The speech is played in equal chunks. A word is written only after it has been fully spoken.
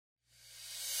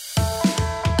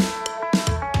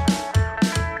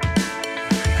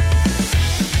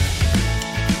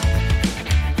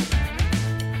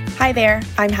Hi there,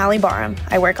 I'm Hallie Barham.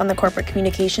 I work on the corporate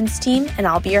communications team, and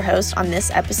I'll be your host on this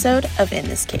episode of In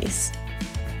This Case.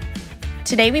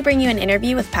 Today we bring you an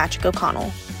interview with Patrick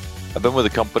O'Connell. I've been with the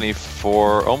company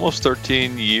for almost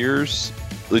 13 years.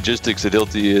 Logistics at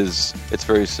Hilti it's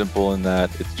very simple in that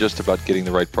it's just about getting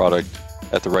the right product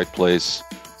at the right place,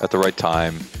 at the right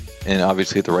time, and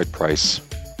obviously at the right price.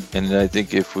 And I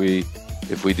think if we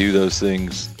do those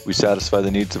things, we satisfy the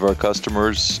needs of our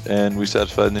customers and we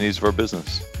satisfy the needs of our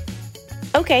business.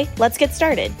 Okay, let's get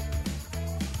started.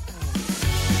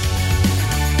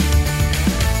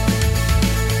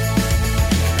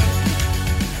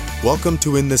 Welcome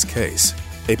to In This Case,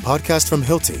 a podcast from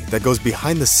Hilti that goes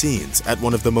behind the scenes at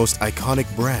one of the most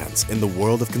iconic brands in the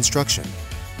world of construction.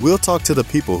 We'll talk to the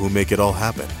people who make it all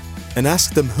happen and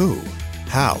ask them who,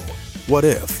 how, what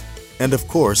if, and of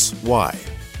course, why.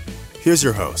 Here's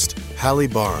your host, Hallie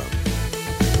Barham.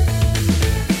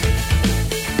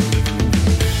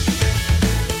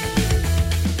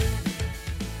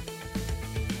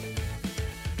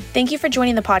 Thank you for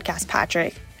joining the podcast,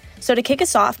 Patrick. So to kick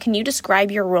us off, can you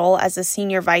describe your role as the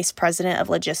Senior Vice President of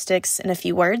Logistics in a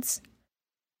few words?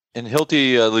 In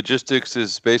Hilti, logistics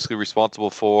is basically responsible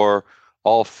for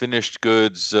all finished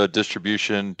goods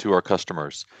distribution to our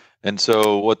customers. And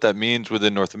so what that means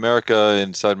within North America,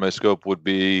 inside my scope, would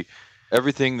be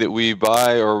everything that we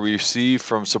buy or receive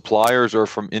from suppliers or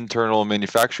from internal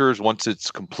manufacturers. Once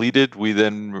it's completed, we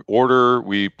then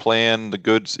we plan the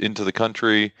goods into the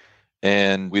country,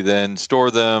 and we then store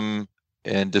them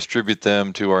and distribute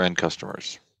them to our end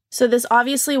customers. So this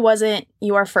obviously wasn't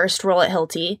your first role at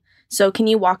Hilti. So can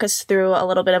you walk us through a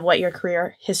little bit of what your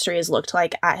career history has looked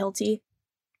like at Hilti?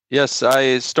 Yes,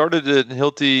 I started at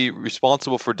Hilti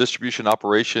responsible for distribution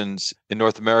operations in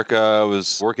North America. I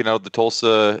was working out of the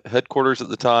Tulsa headquarters at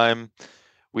the time.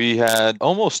 We had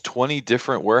almost 20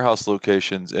 different warehouse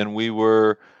locations, and we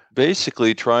were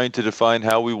basically trying to define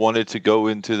how we wanted to go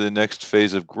into the next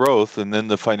phase of growth, and then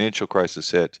the financial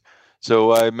crisis hit.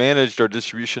 So I managed our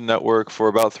distribution network for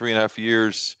about 3.5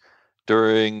 years.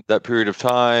 During that period of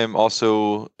time,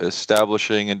 also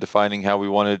establishing and defining how we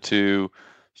wanted to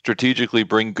strategically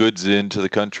bring goods into the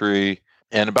country.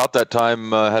 And about that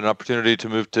time, I had an opportunity to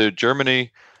move to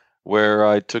Germany, where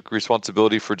I took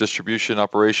responsibility for distribution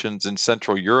operations in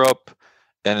Central Europe.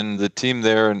 And the team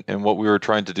there and what we were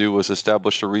trying to do was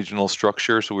establish a regional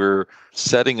structure. So we were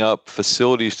setting up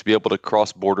facilities to be able to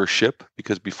cross-border ship,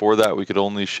 because before that we could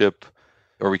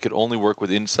only work with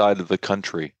inside of the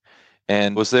country.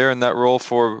 And was there in that role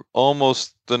for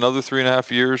almost another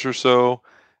 3.5 years or so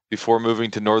before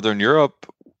moving to Northern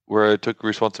Europe, where I took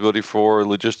responsibility for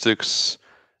logistics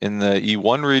in the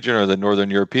E1 region, or the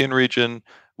Northern European region,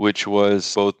 which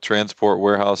was both transport,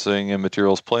 warehousing, and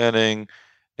materials planning.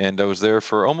 And I was there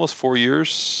for almost 4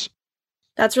 years.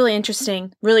 That's really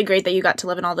interesting. Really great that you got to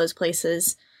live in all those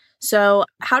places. So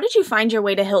how did you find your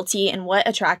way to Hilti, and what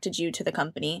attracted you to the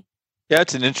company? Yeah,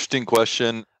 it's an interesting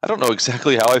question. I don't know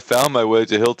exactly how I found my way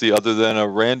to Hilti other than a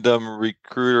random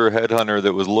recruiter headhunter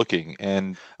that was looking.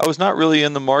 And I was not really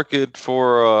in the market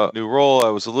for a new role. I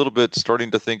was a little bit starting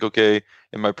to think, okay,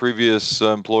 in my previous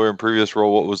employer and previous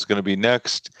role, what was going to be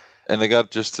next? And I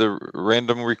got just a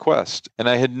random request. And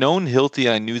I had known Hilti,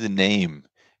 and I knew the name.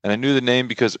 And I knew the name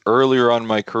because earlier on in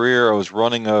my career, I was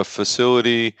running a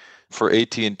facility for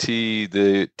AT&T,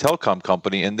 the telecom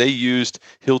company, and they used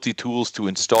Hilti tools to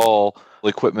install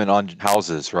equipment on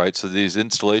houses, right? So these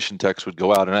installation techs would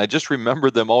go out, and I just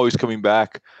remembered them always coming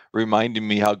back, reminding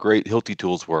me how great Hilti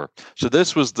tools were. So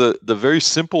this was the very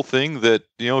simple thing that,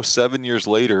 7 years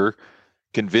later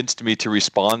convinced me to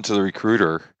respond to the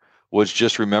recruiter, was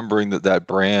just remembering that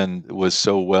brand was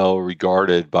so well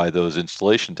regarded by those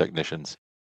installation technicians.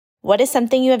 What is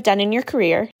something you have done in your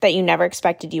career that you never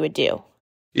expected you would do?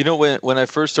 When I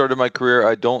first started my career,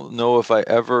 I don't know if I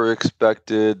ever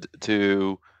expected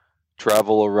to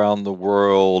travel around the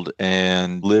world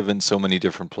and live in so many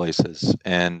different places.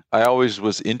 And I always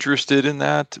was interested in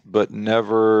that, but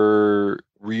never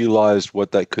realized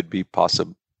what that could be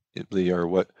possibly,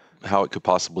 or how it could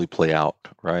possibly play out,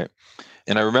 right?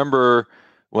 And I remember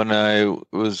when I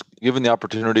was given the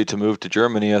opportunity to move to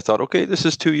Germany, I thought, okay, this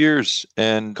is 2 years,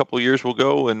 and a couple of years we'll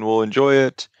go and we'll enjoy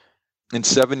it. And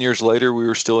 7 years later, we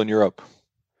were still in Europe.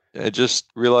 I just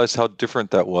realized how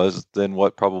different that was than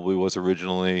what probably was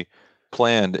originally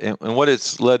planned. And what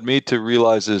it's led me to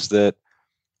realize is that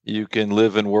you can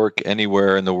live and work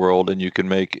anywhere in the world, and you can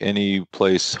make any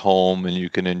place home, and you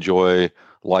can enjoy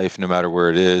life no matter where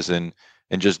it is. And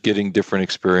just getting different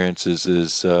experiences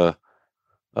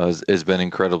has been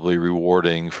incredibly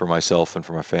rewarding for myself and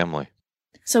for my family.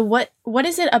 So what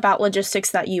is it about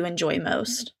logistics that you enjoy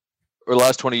most? over the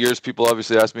last 20 years, people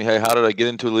obviously ask me, hey, how did I get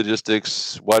into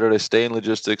logistics? Why did I stay in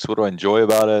logistics? What do I enjoy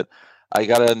about it? I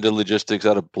got into logistics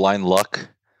out of blind luck.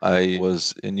 I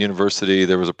was in university,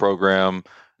 there was a program,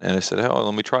 and I said, oh,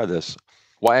 let me try this.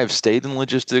 Why I've stayed in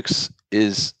logistics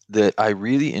is that I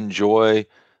really enjoy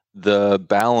the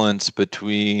balance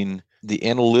between the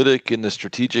analytic and the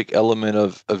strategic element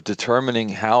of determining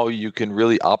how you can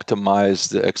really optimize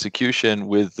the execution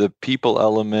with the people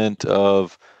element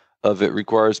of it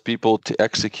requires people to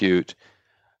execute.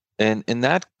 And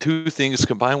that two things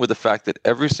combined with the fact that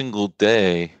every single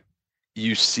day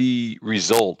you see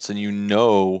results and you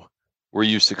know were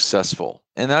you successful.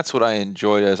 And that's what I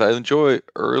enjoy. As I enjoy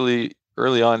early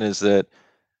on is that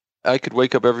I could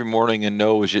wake up every morning and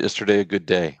know, was yesterday a good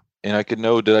day? And I could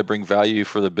know, did I bring value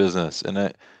for the business? And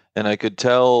I could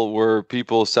tell, were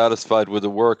people satisfied with the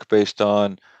work based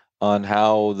on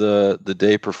how the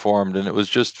day performed. And it was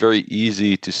just very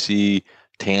easy to see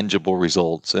tangible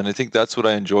results. And I think that's what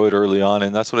I enjoyed early on.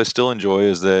 And that's what I still enjoy,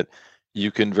 is that you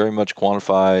can very much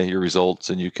quantify your results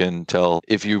and you can tell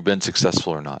if you've been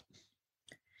successful or not.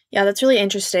 Yeah, that's really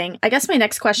interesting. I guess my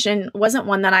next question wasn't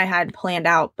one that I had planned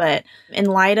out, but in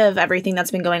light of everything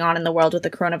that's been going on in the world with the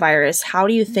coronavirus, how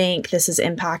do you think this has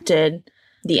impacted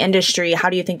the industry? How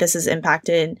do you think this has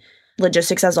impacted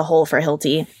logistics as a whole for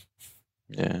Hilti?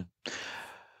 Yeah.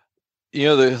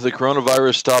 The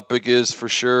coronavirus topic is for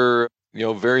sure,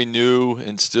 very new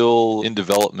and still in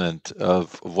development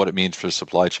of what it means for the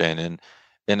supply chain.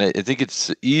 And I think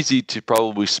it's easy to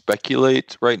probably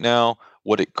speculate right now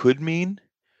what it could mean,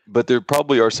 but there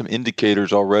probably are some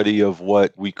indicators already of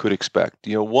what we could expect.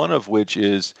 One of which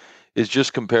is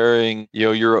just comparing,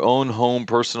 your own home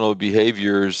personal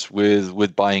behaviors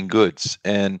with buying goods,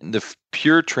 and the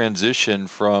pure transition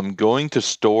from going to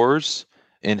stores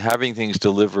and having things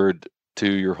delivered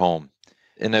to your home.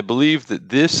 And I believe that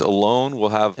this alone will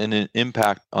have an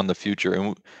impact on the future.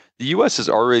 And the U.S. is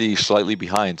already slightly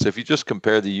behind. So if you just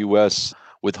compare the U.S.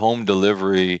 with home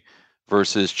delivery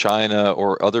versus China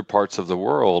or other parts of the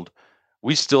world,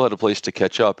 we still had a place to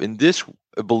catch up. And this,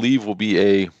 I believe, will be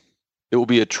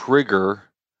a trigger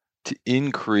to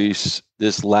increase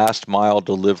this last mile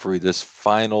delivery, this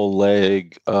final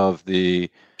leg of the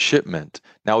shipment.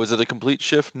 Now, is it a complete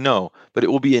shift? No, but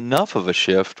it will be enough of a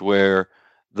shift where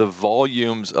the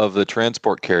volumes of the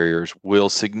transport carriers will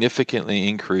significantly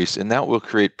increase, and that will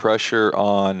create pressure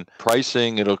on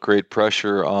pricing. It'll create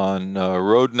pressure on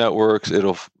road networks.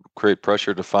 It'll create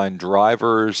pressure to find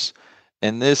drivers,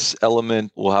 and this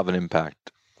element will have an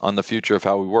impact on the future of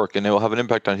how we work. And it will have an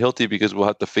impact on Hilti because we'll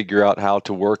have to figure out how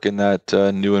to work in that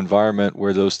new environment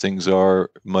where those things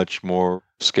are much more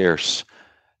scarce.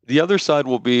 The other side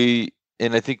will be,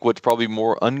 and I think what's probably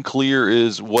more unclear,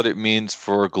 is what it means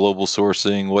for global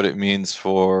sourcing, what it means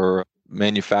for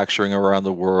manufacturing around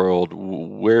the world,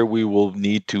 where we will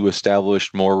need to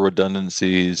establish more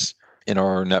redundancies in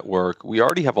our network. We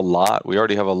already have a lot. We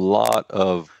already have a lot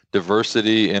of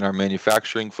diversity in our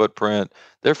manufacturing footprint.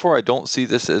 Therefore, I don't see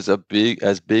this as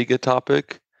big a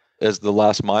topic as the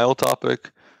last mile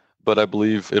topic, but I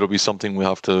believe it'll be something we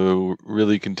have to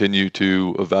really continue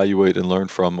to evaluate and learn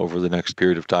from over the next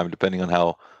period of time, depending on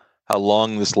how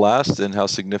long this lasts and how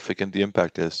significant the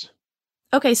impact is.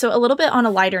 Okay, so a little bit on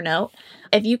a lighter note,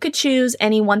 if you could choose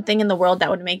any one thing in the world that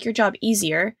would make your job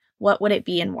easier, what would it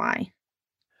be and why?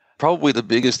 Probably the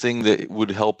biggest thing that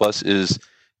would help us is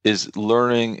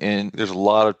learning, and there's a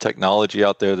lot of technology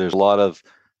out there. There's a lot of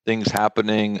things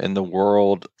happening in the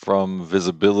world from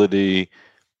visibility,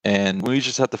 and we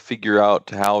just have to figure out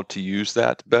how to use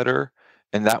that better,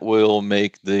 and that will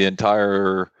make the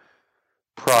entire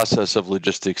process of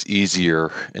logistics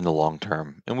easier in the long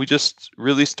term. And we just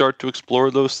really start to explore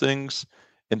those things,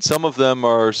 and some of them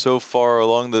are so far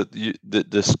along that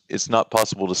this it's not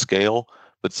possible to scale.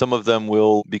 But some of them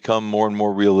will become more and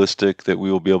more realistic, that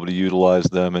we will be able to utilize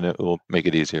them, and it will make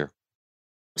it easier.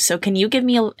 So can you give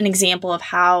me an example of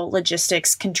how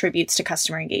logistics contributes to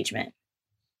customer engagement?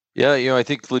 Yeah, I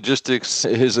think logistics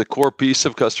is a core piece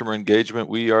of customer engagement.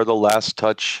 We are the last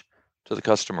touch to the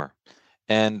customer.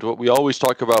 And what we always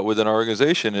talk about within our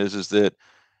organization is that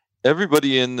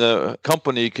everybody in the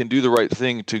company can do the right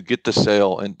thing to get the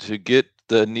sale and to get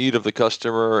the need of the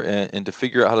customer and to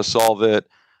figure out how to solve it.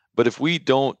 But if we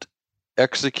don't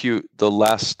execute the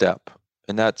last step,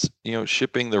 and that's,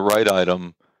 shipping the right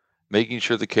item, making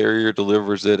sure the carrier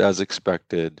delivers it as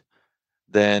expected,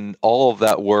 then all of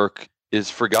that work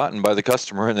is forgotten by the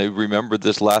customer and they remember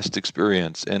this last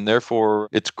experience. And therefore,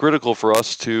 it's critical for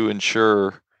us to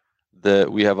ensure that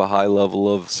we have a high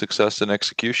level of success and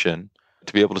execution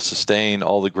to be able to sustain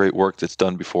all the great work that's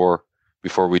done before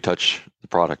we touch the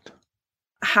product.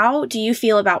 How do you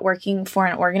feel about working for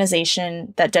an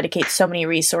organization that dedicates so many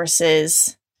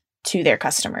resources to their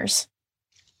customers?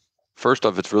 First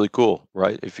off, it's really cool,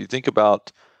 right? If you think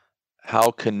about how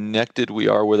connected we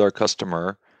are with our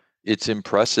customer, it's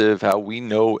impressive how we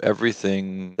know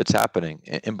everything that's happening.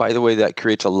 And by the way, that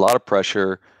creates a lot of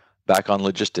pressure back on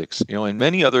logistics. In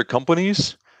many other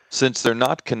companies, since they're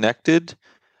not connected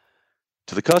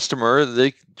to the customer,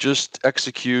 they just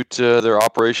execute their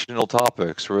operational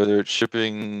topics, whether it's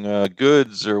shipping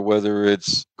goods or whether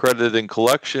it's credit and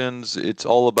collections. It's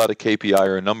all about a KPI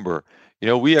or a number.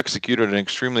 We execute at an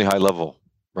extremely high level,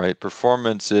 right?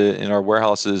 Performance in our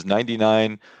warehouse is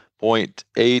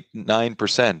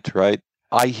 99.89%, right?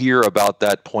 I hear about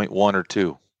that 0.1 or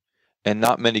 2, and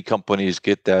not many companies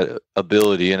get that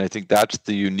ability. And I think that's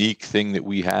the unique thing that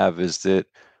we have, is that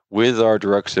with our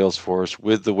direct sales force,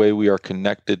 with the way we are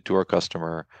connected to our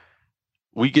customer,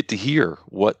 we get to hear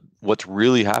what's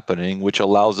really happening, which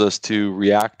allows us to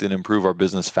react and improve our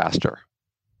business faster.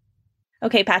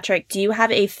 Okay, Patrick, do you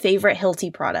have a favorite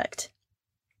Hilti product?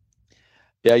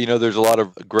 Yeah, there's a lot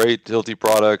of great Hilti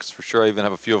products for sure. I even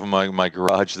have a few of them in my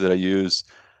garage that I use.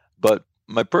 But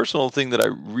my personal thing that I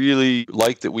really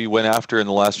like that we went after in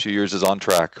the last few years is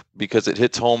OnTrack, because it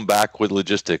hits home back with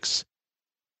logistics.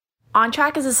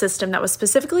 OnTrack is a system that was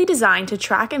specifically designed to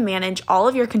track and manage all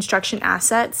of your construction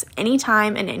assets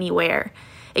anytime and anywhere.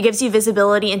 It gives you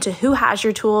visibility into who has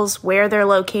your tools, where they're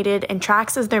located, and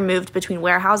tracks as they're moved between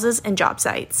warehouses and job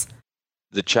sites.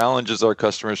 The challenges our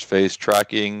customers face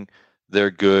tracking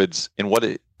their goods and what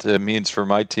it means for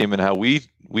my team and how we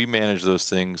manage those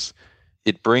things,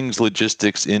 it brings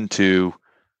logistics into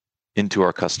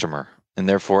our customer. And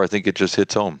therefore, I think it just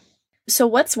hits home. So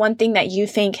what's one thing that you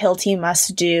think Hilti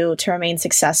must do to remain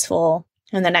successful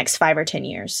in the next 5 or 10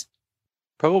 years?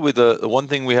 Probably the one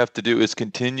thing we have to do is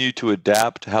continue to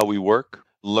adapt how we work,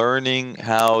 learning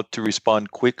how to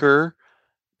respond quicker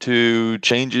to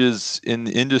changes in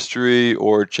the industry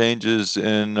or changes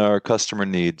in our customer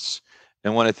needs.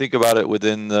 And when I think about it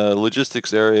within the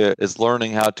logistics area, is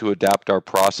learning how to adapt our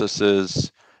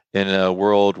processes in a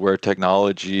world where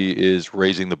technology is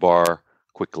raising the bar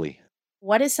quickly.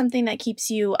 What is something that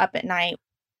keeps you up at night?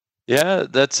 Yeah,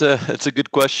 that's a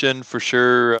good question for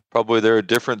sure. Probably there are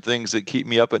different things that keep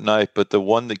me up at night, but the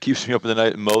one that keeps me up at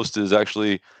night most is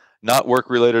actually not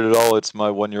work related at all. It's my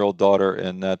 1-year-old daughter,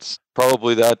 and that's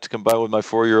probably that combined with my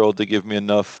 4-year-old to give me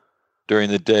enough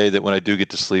during the day that when I do get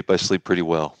to sleep, I sleep pretty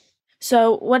well.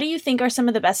 So what do you think are some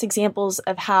of the best examples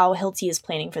of how Hilti is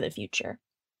planning for the future?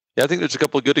 Yeah, I think there's a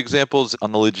couple of good examples.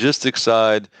 On the logistics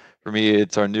side, for me,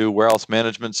 it's our new warehouse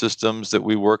management systems that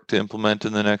we work to implement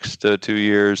in the next 2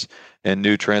 years, and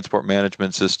new transport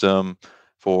management system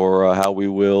for how we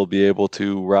will be able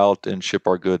to route and ship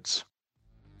our goods.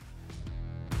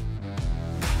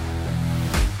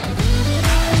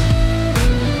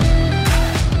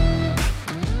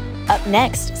 Up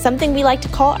next, something we like to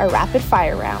call our rapid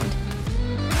fire round.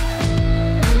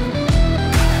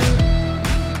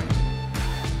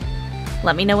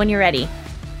 Let me know when you're ready.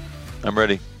 I'm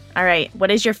ready. All right.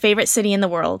 What is your favorite city in the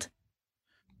world?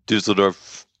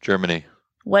 Dusseldorf, Germany.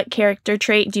 What character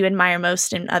trait do you admire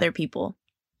most in other people?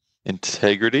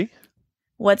 Integrity.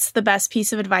 What's the best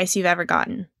piece of advice you've ever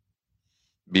gotten?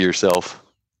 Be yourself.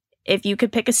 If you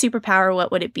could pick a superpower,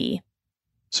 what would it be?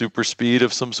 Super speed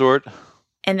of some sort.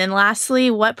 And then lastly,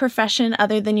 what profession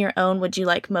other than your own would you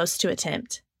like most to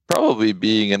attempt? Probably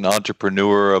being an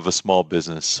entrepreneur of a small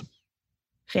business.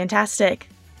 Fantastic.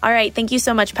 All right. Thank you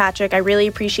so much, Patrick. I really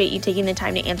appreciate you taking the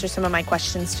time to answer some of my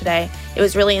questions today. It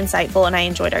was really insightful, and I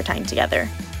enjoyed our time together.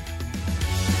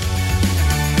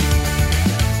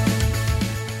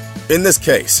 In This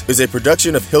Case is a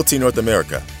production of Hilti North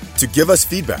America. To give us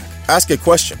feedback, ask a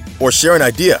question, or share an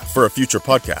idea for a future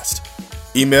podcast,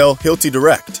 email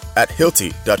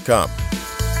hiltidirect@hilti.com.